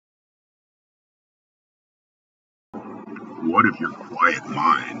What if your quiet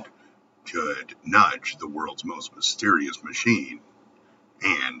mind could nudge the world's most mysterious machine,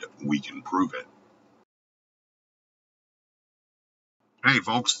 and we can prove it? Hey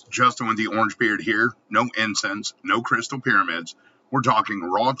folks, Justin with the Orange Beard here. No incense, no crystal pyramids. We're talking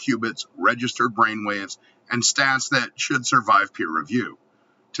raw qubits, registered brainwaves, and stats that should survive peer review.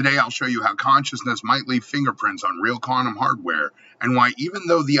 Today I'll show you how consciousness might leave fingerprints on real quantum hardware, and why even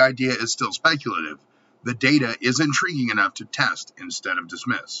though the idea is still speculative, the data is intriguing enough to test instead of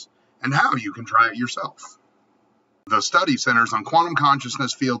dismiss, and how you can try it yourself. The study centers on quantum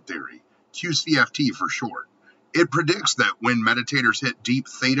consciousness field theory, QCFT for short. It predicts that when meditators hit deep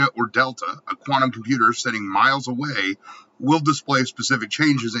theta or delta, a quantum computer sitting miles away will display specific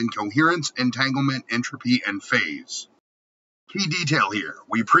changes in coherence, entanglement, entropy, and phase. Key detail here,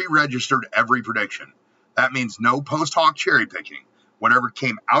 we pre-registered every prediction. That means no post-hoc cherry picking. Whatever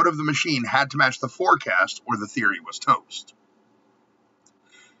came out of the machine had to match the forecast or the theory was toast.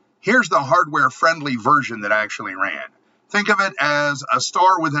 Here's the hardware-friendly version that I actually ran. Think of it as a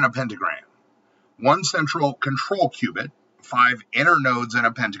star within a pentagram. One central control qubit, 5 inner nodes in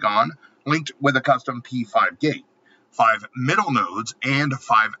a pentagon, linked with a custom P5 gate, 5 middle nodes, and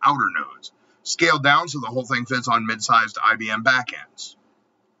 5 outer nodes, scaled down so the whole thing fits on mid-sized IBM backends.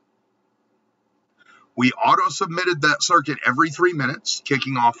 We auto-submitted that circuit every 3 minutes,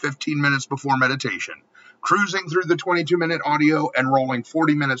 kicking off 15 minutes before meditation, cruising through the 22-minute audio and rolling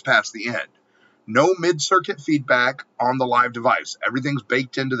 40 minutes past the end. No mid-circuit feedback on the live device. Everything's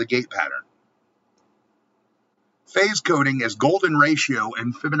baked into the gate pattern. Phase coding is golden ratio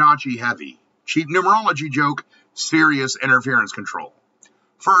and Fibonacci heavy. Cheap numerology joke, serious interference control.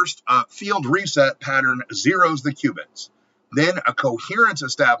 First, a field reset pattern zeros the qubits. Then a coherence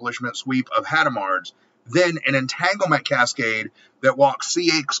establishment sweep of Hadamards. Then an entanglement cascade that walks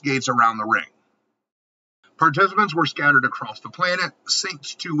CX gates around the ring. Participants were scattered across the planet,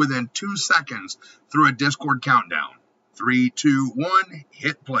 synced to within 2 seconds through a Discord countdown. 3, 2, 1,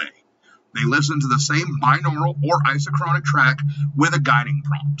 hit play. They listened to the same binaural or isochronic track with a guiding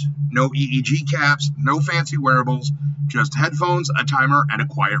prompt. No EEG caps, no fancy wearables, just headphones, a timer, and a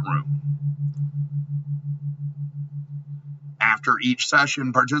quiet room. After each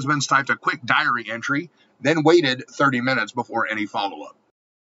session, participants typed a quick diary entry, then waited 30 minutes before any follow-up.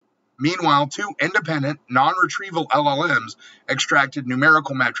 Meanwhile, 2 independent, non-retrieval LLMs extracted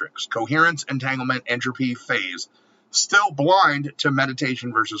numerical metrics, coherence, entanglement, entropy, phase, still blind to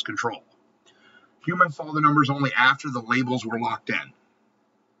meditation versus control. Humans saw the numbers only after the labels were locked in.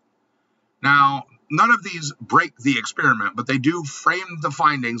 Now, none of these break the experiment, but they do frame the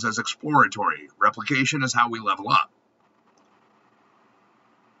findings as exploratory. Replication is how we level up.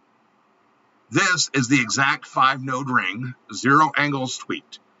 This is the exact 5-node ring, 0 angles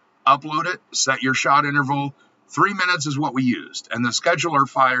tweaked. Upload it, set your shot interval. 3 minutes is what we used, and the scheduler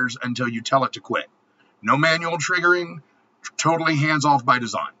fires until you tell it to quit. No manual triggering, totally hands-off by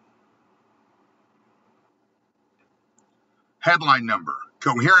design. Headline number,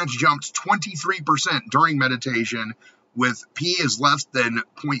 coherence jumped 23% during meditation with P is less than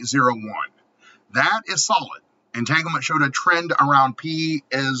 0.01. That is solid. Entanglement showed a trend around P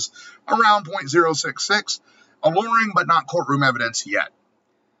is around 0.066, alluring but not courtroom evidence yet.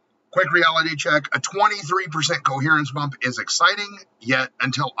 Quick reality check, a 23% coherence bump is exciting, yet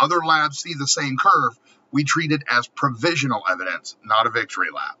until other labs see the same curve, we treat it as provisional evidence, not a victory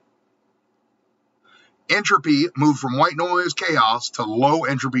lap. Entropy moved from white noise chaos to low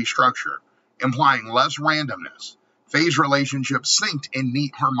entropy structure, implying less randomness. Phase relationships synced in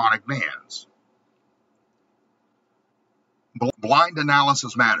neat harmonic bands. Blind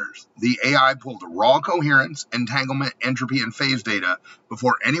analysis matters. The AI pulled raw coherence, entanglement, entropy, and phase data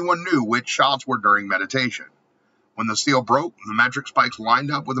before anyone knew which shots were during meditation. When the seal broke, the metric spikes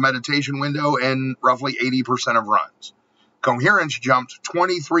lined up with the meditation window in roughly 80% of runs. Coherence jumped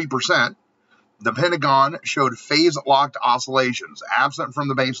 23%. The pentagon showed phase-locked oscillations, absent from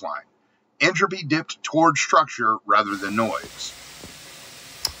the baseline. Entropy dipped toward structure rather than noise.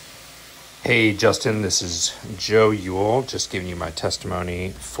 Hey, Justin, this is Joe Ewell, just giving you my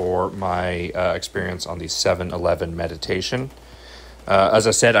testimony for my experience on the 7-11 meditation. As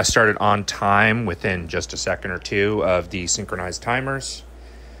I said, I started on time within just a second or two of the synchronized timers.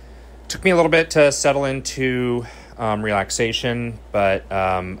 Took me a little bit to settle into relaxation, but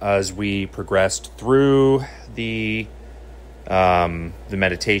as we progressed through the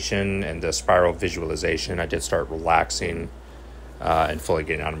meditation and the spiral visualization, I did start relaxing and fully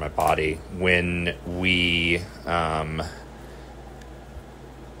getting out of my body. When we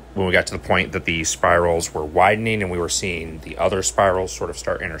got to the point that the spirals were widening and we were seeing the other spirals sort of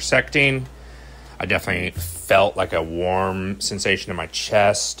start intersecting, I definitely felt like a warm sensation in my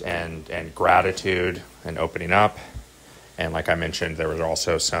chest and gratitude and opening up. And like I mentioned, there was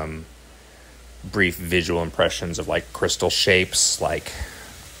also some brief visual impressions of like crystal shapes, like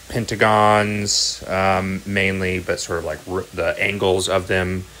pentagons mainly, but sort of like the angles of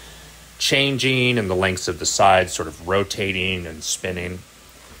them changing and the lengths of the sides sort of rotating and spinning.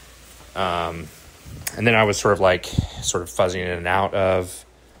 And then I was sort of fuzzing in and out of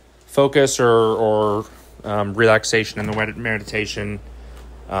focus or relaxation in the meditation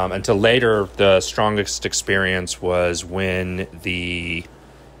until later. The strongest experience was when you're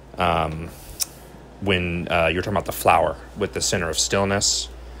talking about the flower with the center of stillness,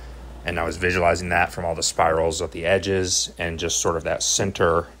 and I was visualizing that from all the spirals at the edges, and just sort of that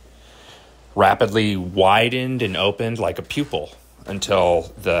center rapidly widened and opened like a pupil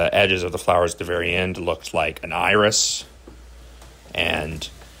until the edges of the flowers at the very end looked like an iris. And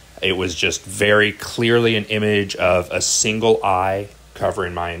it was just very clearly an image of a single eye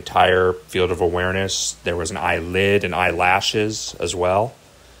covering my entire field of awareness. There was an eyelid and eyelashes as well.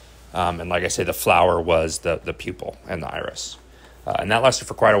 And like I say, the flower was the pupil and the iris. And that lasted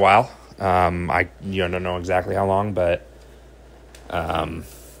for quite a while. I don't know exactly how long, but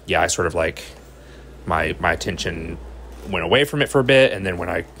I sort of like my attention went away from it for a bit, and then when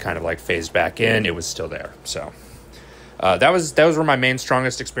I kind of like phased back in, it was still there. So those were my main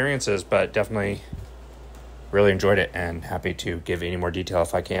strongest experiences, but definitely really enjoyed it and happy to give any more detail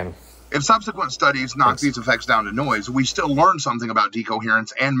if I can. If subsequent studies knock these effects down to noise, we still learn something about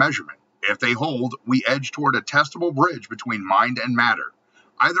decoherence and measurement. If they hold, we edge toward a testable bridge between mind and matter.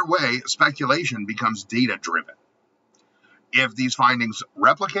 Either way, speculation becomes data-driven. If these findings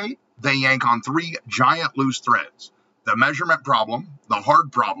replicate, they yank on three giant loose threads: the measurement problem, the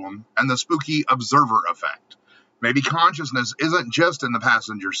hard problem, and the spooky observer effect. Maybe consciousness isn't just in the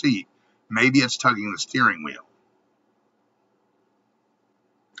passenger seat. Maybe it's tugging the steering wheel.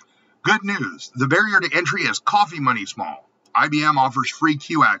 Good news. The barrier to entry is coffee money small. IBM offers free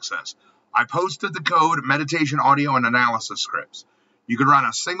Q access. I posted the code, meditation audio, and analysis scripts. You can run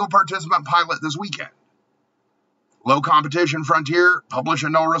a single participant pilot this weekend. Low competition frontier, publish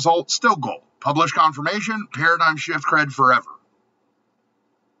and no result, still gold. Publish confirmation, paradigm shift cred forever.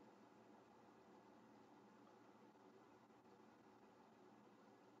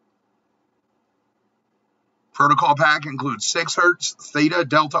 Protocol pack includes 6 Hz, theta,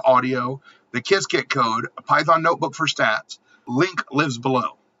 delta audio, the Qiskit code, a Python notebook for stats. Link lives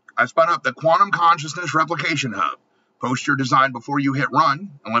below. I spun up the Quantum Consciousness Replication Hub. Post your design before you hit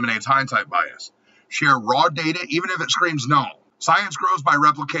run, eliminates hindsight bias. Share raw data even if it screams null. Science grows by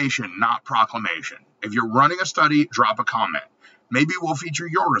replication, not proclamation. If you're running a study, drop a comment. Maybe we'll feature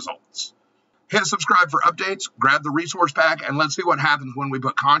your results. Hit subscribe for updates, grab the resource pack, and let's see what happens when we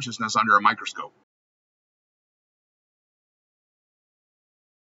put consciousness under a microscope.